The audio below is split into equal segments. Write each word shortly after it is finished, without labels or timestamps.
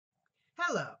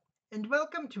Hello, and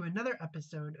welcome to another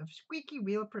episode of Squeaky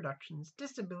Wheel Productions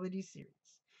Disability Series.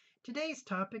 Today's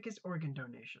topic is organ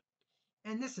donation,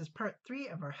 and this is part 3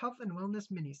 of our Health and Wellness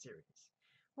mini-series.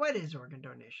 What is organ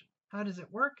donation? How does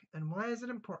it work, and why is it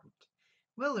important?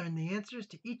 We'll learn the answers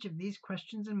to each of these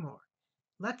questions and more.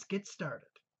 Let's get started.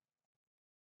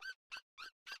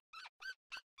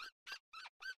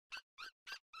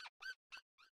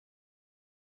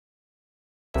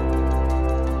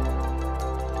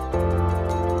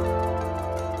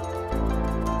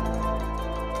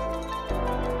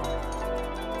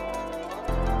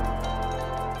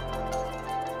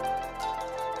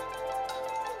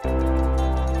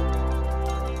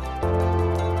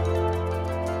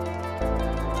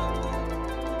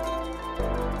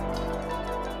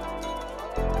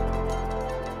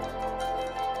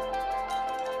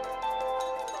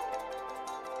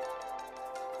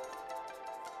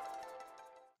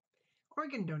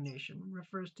 Organ donation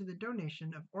refers to the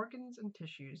donation of organs and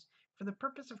tissues for the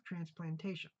purpose of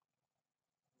transplantation.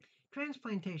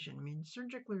 Transplantation means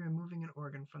surgically removing an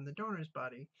organ from the donor's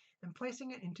body and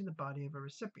placing it into the body of a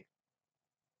recipient.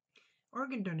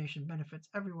 Organ donation benefits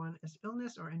everyone as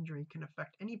illness or injury can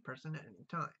affect any person at any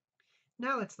time.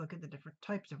 Now let's look at the different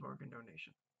types of organ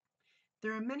donation.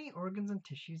 There are many organs and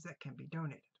tissues that can be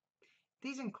donated.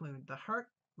 These include the heart,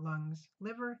 lungs,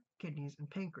 liver, kidneys, and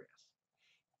pancreas.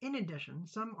 In addition,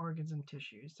 some organs and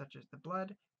tissues, such as the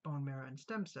blood, bone marrow, and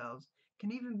stem cells,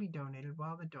 can even be donated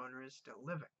while the donor is still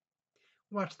living.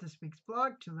 Watch this week's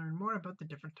blog to learn more about the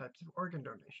different types of organ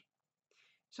donation.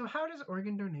 So how does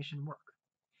organ donation work?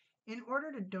 In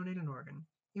order to donate an organ,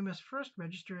 you must first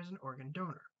register as an organ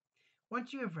donor.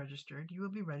 Once you have registered, you will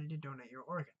be ready to donate your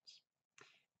organs.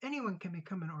 Anyone can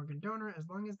become an organ donor as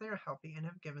long as they are healthy and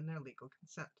have given their legal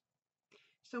consent.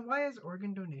 So why is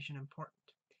organ donation important?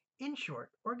 In short,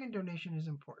 organ donation is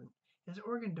important as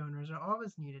organ donors are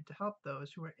always needed to help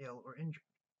those who are ill or injured.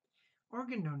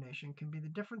 Organ donation can be the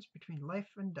difference between life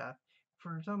and death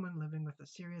for someone living with a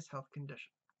serious health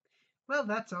condition. Well,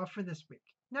 that's all for this week.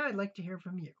 Now I'd like to hear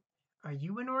from you. Are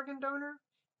you an organ donor?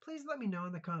 Please let me know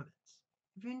in the comments.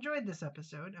 If you enjoyed this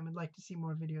episode and would like to see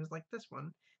more videos like this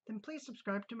one, then please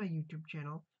subscribe to my YouTube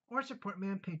channel or support me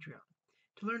on Patreon.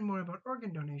 To learn more about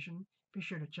organ donation, be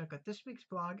sure to check out this week's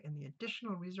blog and the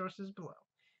additional resources below.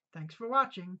 Thanks for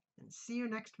watching, and see you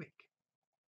next week.